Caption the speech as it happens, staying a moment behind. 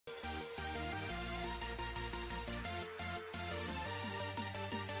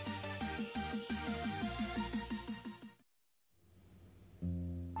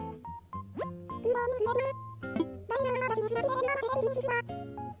Hey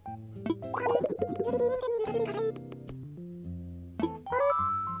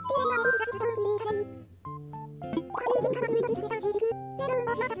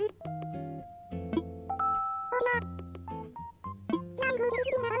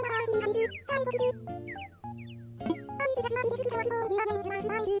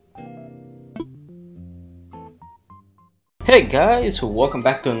guys, welcome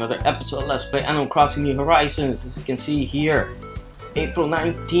back to another episode of Let's Play Animal Crossing New Horizons. As you can see here, April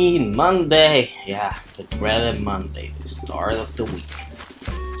 19, Monday. Yeah, the dreaded Monday, the start of the week.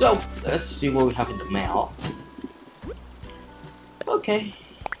 So, let's see what we have in the mail. Okay,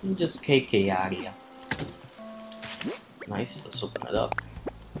 just KK area. Nice, let's open it up.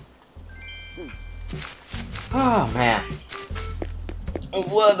 Oh man,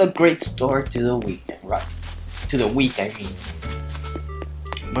 what a great start to the weekend, right? To the week, I mean.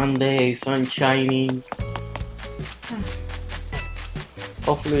 Monday, sun shining.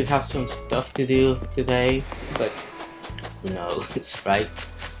 Hopefully we have some stuff to do today, but who knows, right?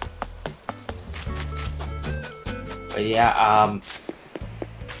 But yeah, I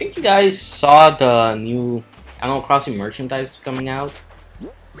think you guys saw the new Animal Crossing merchandise coming out.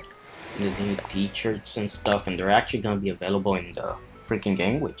 The new t-shirts and stuff, and they're actually gonna be available in the freaking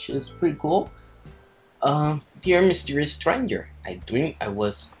game, which is pretty cool. Dear Mysterious Stranger, I dreamed I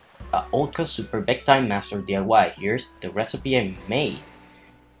was a Ultra Super Big Time Master DIY. Here's the recipe I made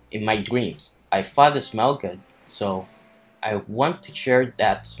in my dreams. I thought it smelled good, so I want to share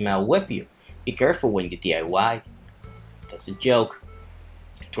that smell with you. Be careful when you DIY. That's a joke.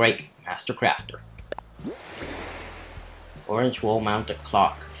 Drake, Master Crafter. Orange wall mounted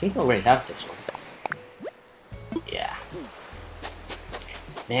clock. I think I already have this one. Yeah.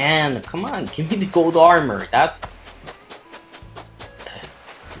 Man, come on, give me the gold armor. That's...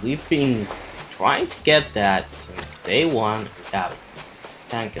 We've been trying to get that since day one without it.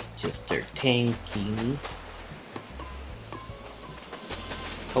 Tank is just their tanking.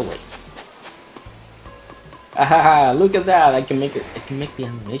 Oh wait. Ah, look at that! I can make it. I can make the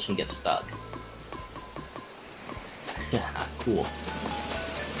animation get stuck. Yeah, cool.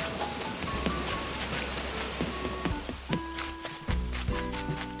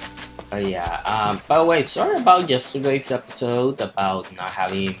 Yeah, by the way, sorry about yesterday's episode about not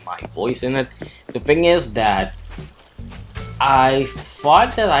having my voice in it. The thing is that I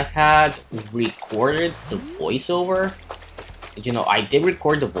thought that I had recorded the voiceover. You know, I did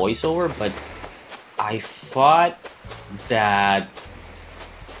record the voiceover, but I thought that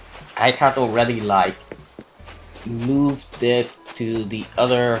I had already, like, moved it to the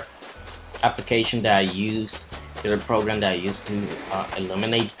other application that I use. The program that I used to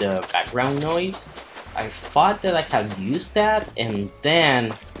eliminate the background noise. I thought that I had used that, and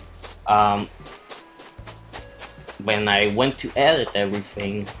then when I went to edit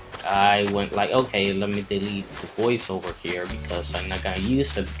everything, I went like, okay, let me delete the voiceover here because I'm not gonna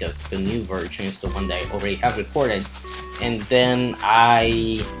use it because the new version is the one that I already have recorded. And then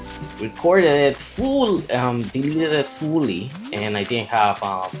I recorded it full, deleted it fully, and I didn't have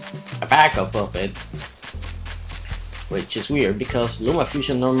a backup of it. Which is weird because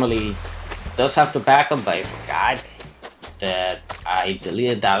LumaFusion normally does have the backup, but I forgot that I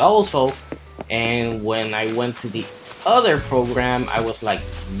deleted that also. And when I went to the other program, I was like,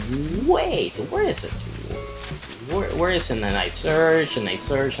 wait, where is it? Where is it? And I searched and I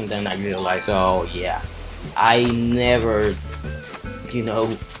searched, and then I realized, oh yeah, I never, you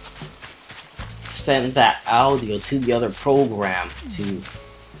know, sent that audio to the other program to,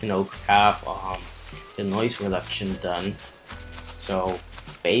 you know, have the noise reduction done. So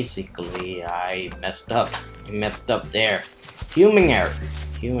basically I messed up. I messed up there. Human error.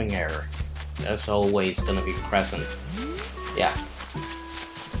 Human error. That's always gonna be present. Yeah.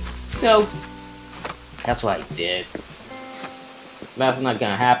 So that's what I did. That's not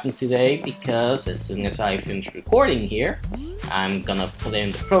gonna happen today because as soon as I finish recording here, I'm gonna put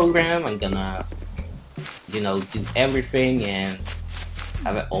in the program, I'm gonna, you know, do everything and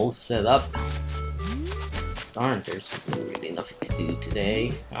have it all set up. Darn, there's really nothing to do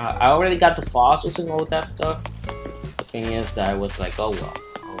today. I already got the fossils and all that stuff. The thing is that I was like, oh well,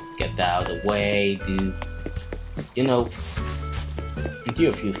 I'll get that out of the way, do, you know, do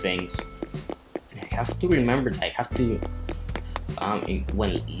a few things. I have to remember that I have to,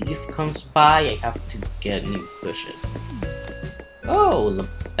 when Leaf comes by, I have to get new bushes. Oh, the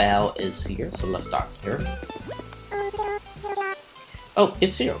bell is here, so let's start here. Oh,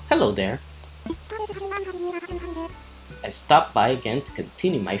 it's Zero. Hello there. I stopped by again to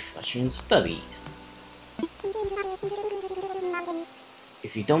continue my fashion studies.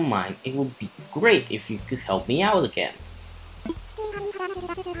 If you don't mind, it would be great if you could help me out again.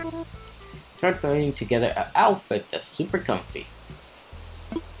 Try putting together an outfit that's super comfy.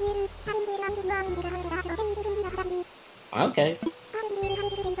 Okay.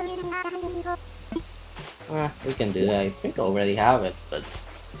 We can do that. I think I already have it, but...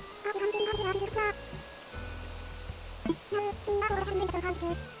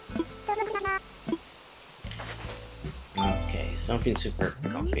 Okay, something super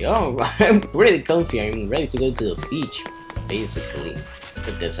comfy. Oh, I'm really comfy. I'm ready to go to the beach, basically,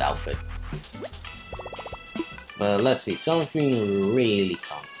 with this outfit. But let's see, something really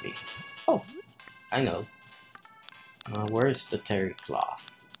comfy. Oh, I know. Where's the terry cloth?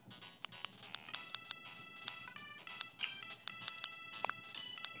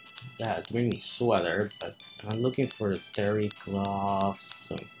 Yeah, a dreamy sweater, but I'm looking for the terry cloth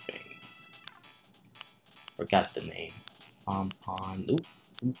something. Forgot the name. Pom-pom. Oop,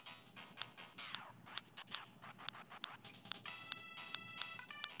 oop.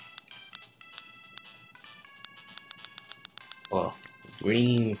 Oh,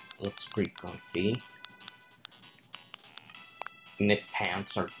 green looks pretty comfy. Knit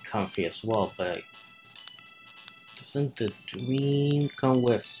pants are comfy as well, but doesn't the dream come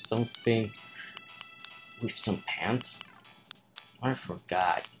with something, with some pants? I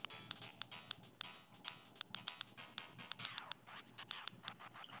forgot.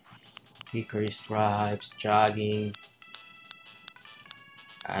 Hickory stripes, jogging.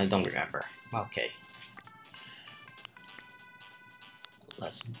 I don't remember. Okay.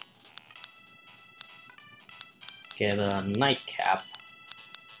 Let's get a nightcap.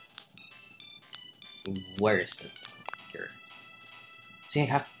 Where is it? Here. See, I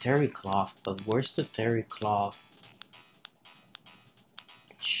have terry cloth, but where's the terry cloth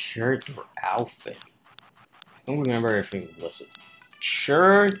shirt or outfit? I don't remember if it was a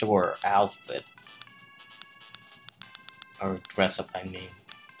shirt or outfit. Or dress up, I mean.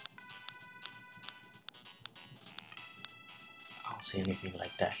 I don't see anything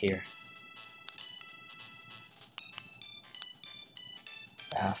like that here.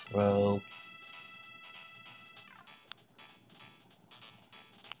 Bathrobe.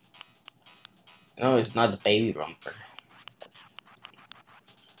 No, it's not the baby romper. I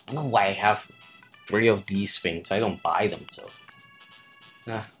don't know why I have 3 of these things. I don't buy them, so.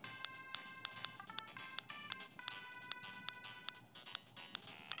 I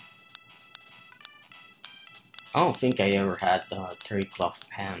don't think I ever had terry cloth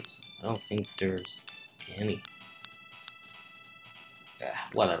pants. I don't think there's any. Yeah,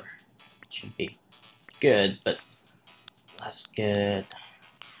 whatever. It should be good, but let's get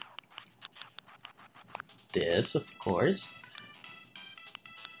this, of course.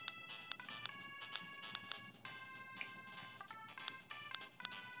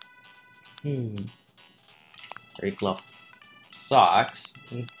 Terry cloth socks.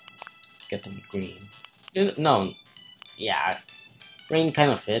 Get them green. No, yeah, green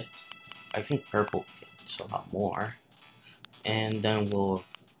kind of fits. I think purple fits a lot more. And then we'll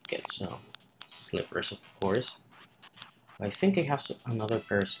get some slippers, of course. I think I have another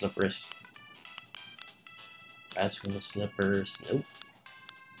pair of slippers. Basketball slippers. Nope.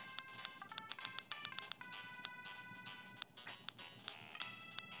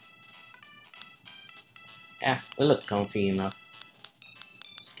 Yeah, we look comfy enough.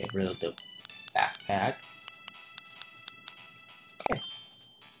 Let's get rid of the backpack. Okay.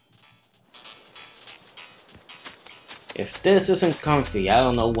 If this isn't comfy, I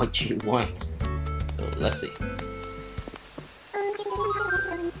don't know what you want. So let's see.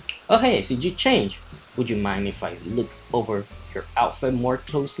 Oh hey, I see you change. Would you mind if I look over your outfit more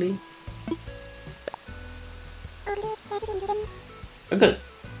closely? Oh, good.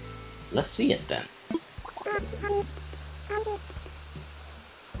 Let's see it then.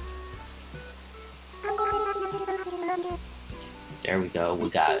 There we go, we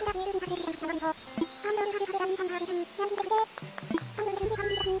got it.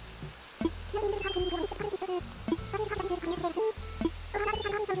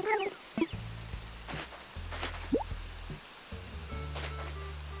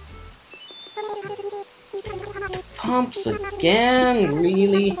 Pumps again?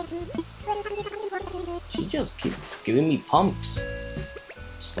 Really? She just keeps giving me pumps.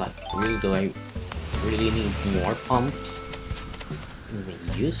 It's like, really, do I really need more pumps? Even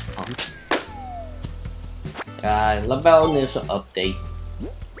use pumps? LaBelle needs an update.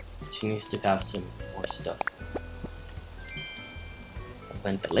 She needs to have some more stuff. A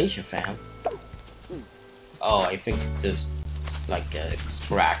ventilation fan. Oh, I think this is like an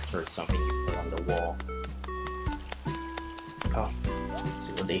extractor or something you put on the wall. Oh, let's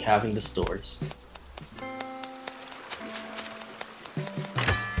see what they have in the stores.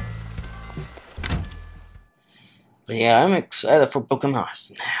 But yeah, I'm excited for Pokemon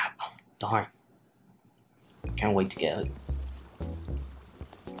Snap. Darn. Can't wait to get it.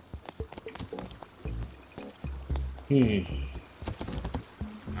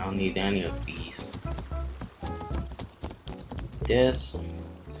 I don't need any of these. This.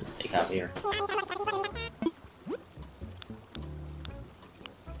 Let's see what they have here.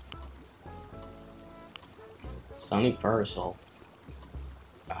 Sunny Parasol.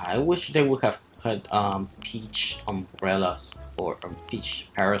 I wish they would have put peach umbrellas or peach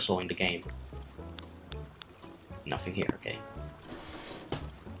parasol in the game. Nothing here, okay.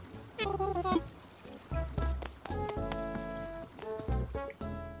 It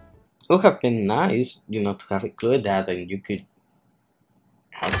would have been nice, you know, to have included that, and you could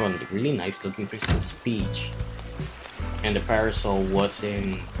have a really nice looking Princess Peach. And the parasol was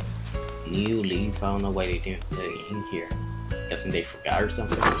in New Leaf. I don't know why they didn't put it in here. Guessing they forgot or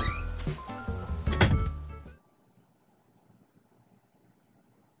something.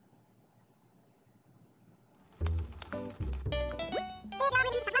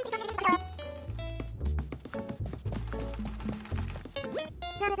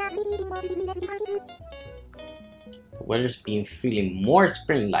 The weather's been feeling more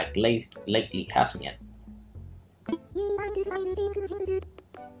spring-like lately, hasn't it?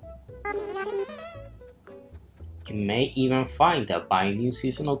 You may even find that buying new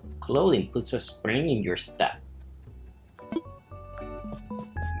seasonal clothing puts a spring in your step.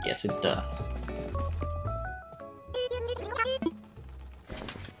 Yes, it does.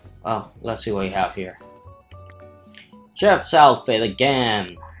 Oh, let's see what we have here. Jeff's outfit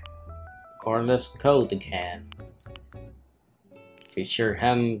again. Cordless coat again. Feature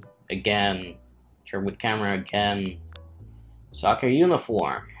hem again. Shirt with camera again. Soccer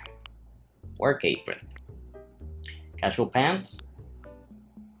uniform. Work apron. Casual pants.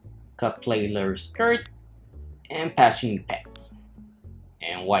 Cut player skirt. And patching pants.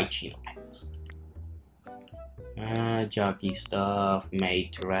 And white chino pants. Jockey stuff.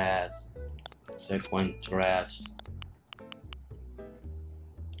 Maid dress. Sequin dress.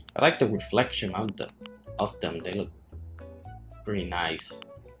 I like the reflection of them. They look pretty nice.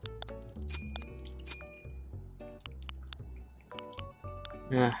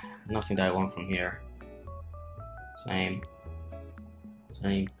 Nothing that I want from here. Same,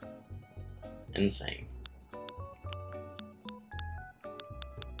 and same.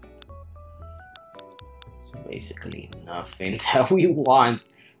 So basically nothing that we want.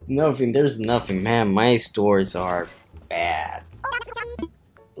 Nothing. There's nothing, man. My stores are bad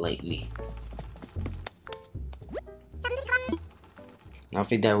lately.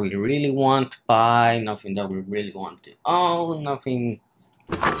 Nothing that we really want to buy, nothing that we really want to own, nothing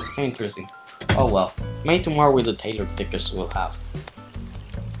interesting. Oh well, maybe tomorrow with the Taylor tickets we'll have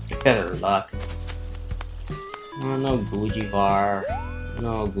better luck. Oh, no Gucci bar,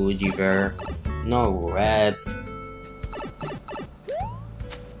 no Gucci bear, no red.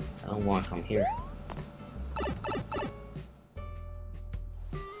 I don't want to come here.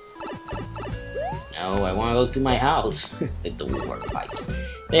 No, I want to go to my house with the warp pipes.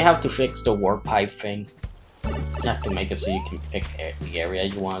 They have to fix the warp pipe thing. You have to make it so you can pick the area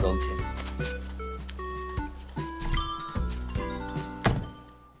you want to go to.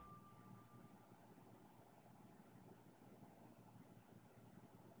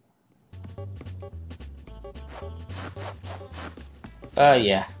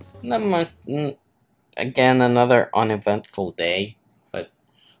 Yeah. Again, another uneventful day.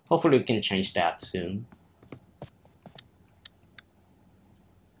 Hopefully we can change that soon.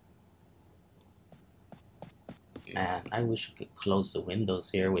 Man, I wish we could close the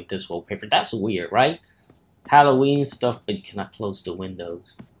windows here with this wallpaper. That's weird, right? Halloween stuff, but you cannot close the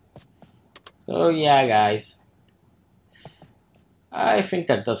windows. So yeah, guys. I think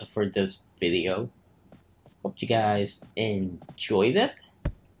that does it for this video. Hope you guys enjoyed it.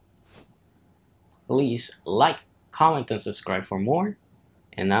 Please like, comment, and subscribe for more.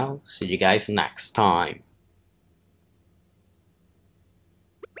 And I'll see you guys next time.